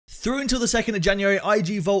Through until the 2nd of January,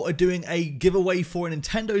 IG Vault are doing a giveaway for a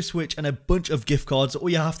Nintendo Switch and a bunch of gift cards. All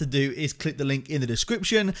you have to do is click the link in the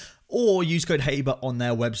description or use code HATEBUT on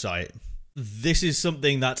their website. This is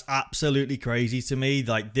something that's absolutely crazy to me.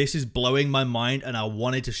 Like, this is blowing my mind, and I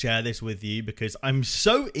wanted to share this with you because I'm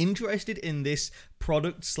so interested in this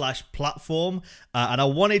product slash platform, and I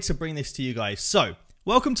wanted to bring this to you guys. So,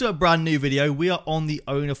 welcome to a brand new video. We are on the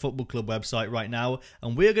Owner Football Club website right now,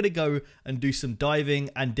 and we're going to go and do some diving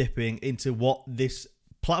and dipping into what this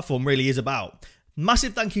platform really is about.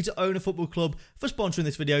 Massive thank you to Owner Football Club for sponsoring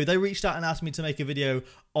this video. They reached out and asked me to make a video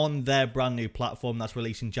on their brand new platform that's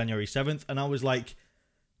releasing January 7th, and I was like,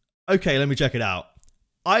 okay, let me check it out.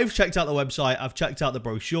 I've checked out the website, I've checked out the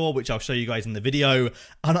brochure, which I'll show you guys in the video,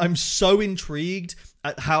 and I'm so intrigued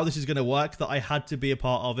at how this is going to work that I had to be a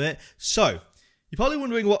part of it. So, you're probably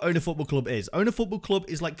wondering what Owner Football Club is. Owner Football Club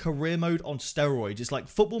is like career mode on steroids. It's like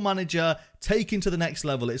Football Manager taken to the next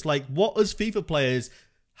level. It's like what us FIFA players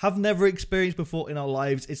have never experienced before in our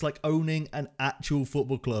lives. It's like owning an actual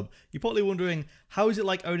football club. You're probably wondering, how is it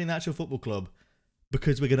like owning an actual football club?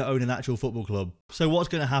 Because we're going to own an actual football club. So what's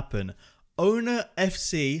going to happen? Owner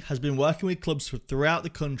FC has been working with clubs throughout the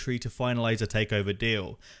country to finalise a takeover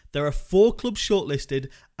deal. There are 4 clubs shortlisted,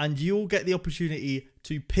 and you'll get the opportunity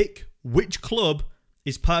to pick which club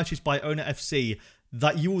is purchased by Owner FC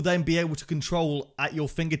that you will then be able to control at your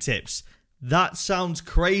fingertips. That sounds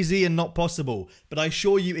crazy and not possible, but I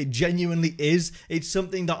assure you it genuinely is. It's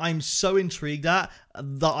something that I'm so intrigued at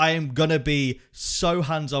that I am going to be so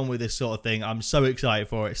hands-on with this sort of thing. I'm so excited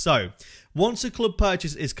for it. So, once a club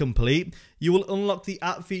purchase is complete, you will unlock the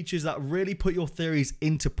app features that really put your theories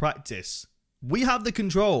into practice. We have the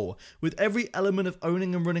control. With every element of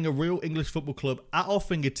owning and running a real English football club at our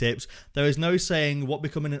fingertips, there is no saying what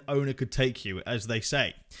becoming an owner could take you, as they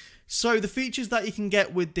say. So the features that you can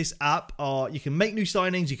get with this app are you can make new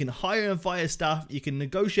signings, you can hire and fire staff, you can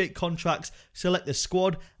negotiate contracts, select the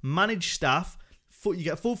squad, manage staff. You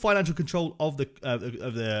get full financial control of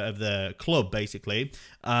the club, basically.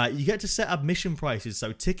 You get to set admission prices,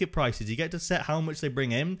 so ticket prices. You get to set how much they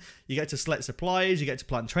bring in. You get to select suppliers. You get to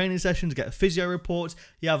plan training sessions, get physio reports.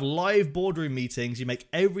 You have live boardroom meetings. You make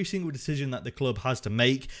every single decision that the club has to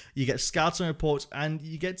make. You get scouting reports, and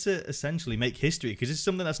you get to essentially make history because it's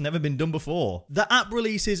something that's never been done before. The app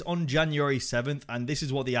releases on January 7th, and this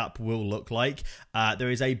is what the app will look like.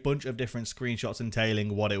 There is a bunch of different screenshots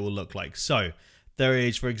entailing what it will look like. So, there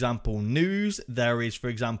is, for example, news. There is, for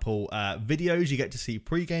example, videos. You get to see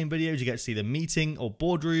pre-game videos. You get to see the meeting or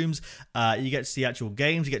boardrooms. You get to see actual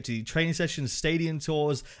games. You get to see training sessions, stadium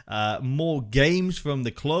tours, more games from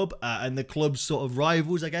the club and the club's sort of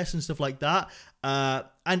rivals, I guess, and stuff like that.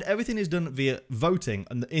 And everything is done via voting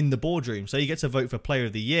in the boardroom. So you get to vote for Player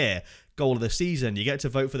of the Year, Goal of the Season. You get to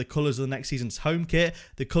vote for the colours of the next season's home kit,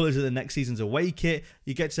 the colours of the next season's away kit.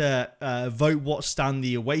 You get to vote what stand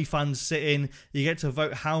the away fans sit in. You get to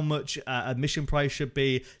vote how much admission price should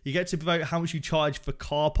be. You get to vote how much you charge for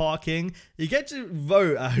car parking. You get to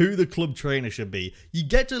vote who the club trainer should be. You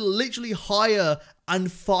get to literally hire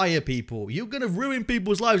and fire people. You're going to ruin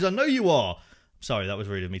people's lives. I know you are. Sorry, that was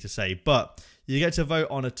rude of me to say, but you get to vote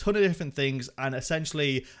on a ton of different things, and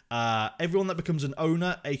essentially everyone that becomes an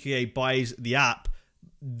owner, aka buys the app,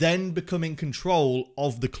 then become in control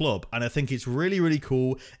of the club. And I think it's really, really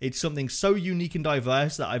cool. It's something so unique and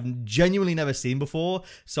diverse that I've genuinely never seen before.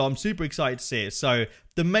 So I'm super excited to see it. So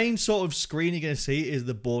the main sort of screen you're going to see is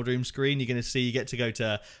the boardroom screen. You're going to see, you get to go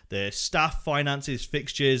to the staff, finances,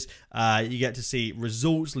 fixtures. You get to see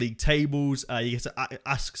results, league tables. You get to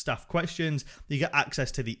ask staff questions. You get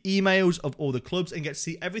access to the emails of all the clubs and get to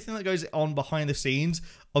see everything that goes on behind the scenes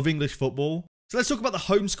of English football. So let's talk about the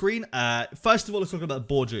home screen. First of all, let's talk about the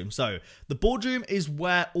boardroom. So the boardroom is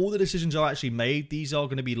where all the decisions are actually made. These are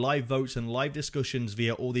going to be live votes and live discussions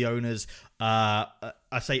via all the owners. I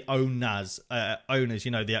say owners,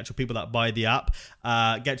 you know, the actual people that buy the app,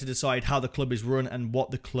 get to decide how the club is run and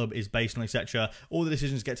what the club is based on, etc. All the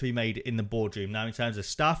decisions get to be made in the boardroom. Now, in terms of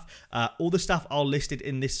staff, all the staff are listed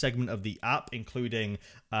in this segment of the app, including,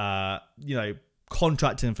 you know,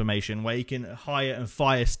 contract information where you can hire and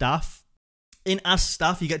fire staff. In Ask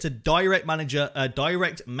Staff, you get to direct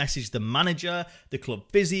message the manager, the club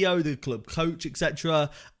physio, the club coach,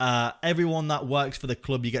 etc. Everyone that works for the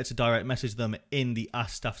club, you get to direct message them in the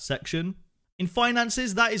Ask Staff section. In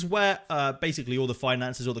finances, that is where basically all the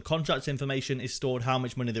finances or the contracts information is stored, how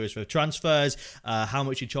much money there is for transfers, how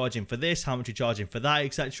much you're charging for this, how much you're charging for that,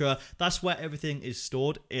 etc. That's where everything is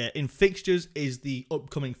stored. In fixtures is the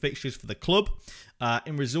upcoming fixtures for the club.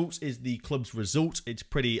 In results is the club's result.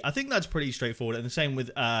 I think that's pretty straightforward. And the same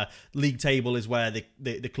with league table is where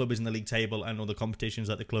the club is in the league table and all the competitions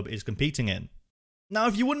that the club is competing in. Now,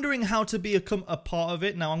 if you're wondering how to become a part of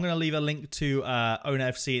it, now I'm going to leave a link to Owner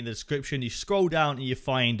FC in the description. You scroll down and you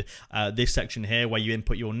find this section here where you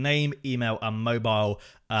input your name, email, and mobile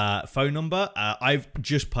phone number. I've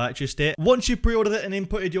just purchased it. Once you've pre-ordered it and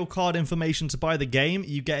inputted your card information to buy the game,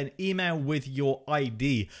 you get an email with your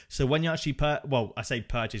ID. So when you actually,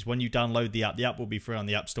 purchase, when you download the app will be free on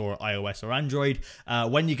the App Store, iOS or Android.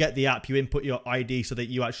 When you get the app, you input your ID so that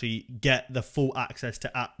you actually get the full access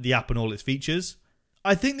to the app and all its features.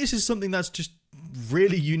 I think this is something that's just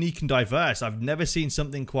really unique and diverse. I've never seen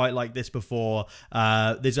something quite like this before.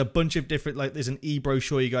 There's a bunch of different, there's an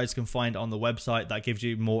e-brochure you guys can find on the website that gives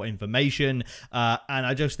you more information. And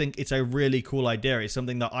I just think it's a really cool idea. It's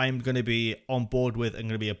something that I'm going to be on board with and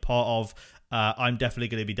going to be a part of. I'm definitely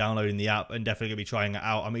going to be downloading the app and definitely going to be trying it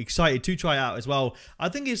out. I'm excited to try it out as well. I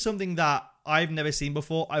think it's something that I've never seen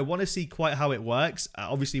before. I want to see quite how it works.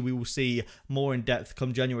 Obviously, we will see more in depth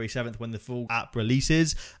come January 7th when the full app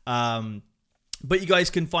releases. But you guys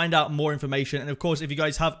can find out more information. And of course, if you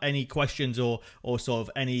guys have any questions or sort of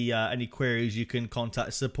any queries, you can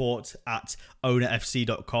contact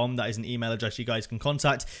support@ownerfc.com. That is an email address you guys can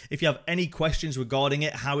contact. If you have any questions regarding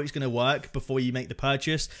it, how it's going to work before you make the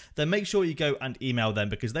purchase, then make sure you go and email them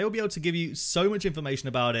because they will be able to give you so much information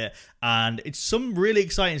about it. And it's some really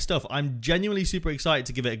exciting stuff. I'm genuinely super excited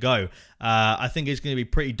to give it a go. I think it's going to be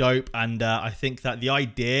pretty dope. And I think that the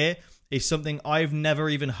idea is something I've never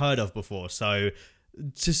even heard of before. So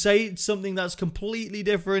to say something that's completely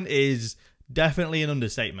different is definitely an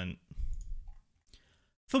understatement.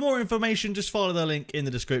 For more information, just follow the link in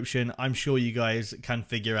the description. I'm sure you guys can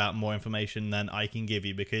figure out more information than I can give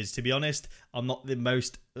you because, to be honest, I'm not the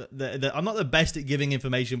best at giving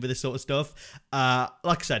information for this sort of stuff.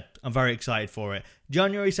 Like I said, I'm very excited for it.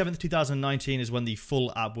 January 7th, 2019 is when the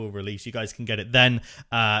full app will release. You guys can get it then.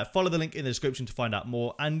 Follow the link in the description to find out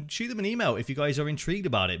more and shoot them an email if you guys are intrigued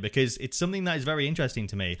about it because it's something that is very interesting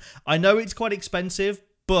to me. I know it's quite expensive,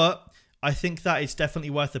 but I think that it's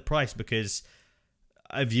definitely worth the price because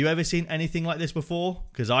have you ever seen anything like this before?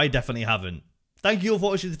 Because I definitely haven't. Thank you all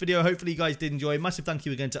for watching this video. Hopefully you guys did enjoy. Massive thank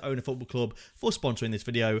you again to Owner Football Club for sponsoring this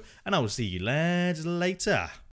video. And I will see you lads later.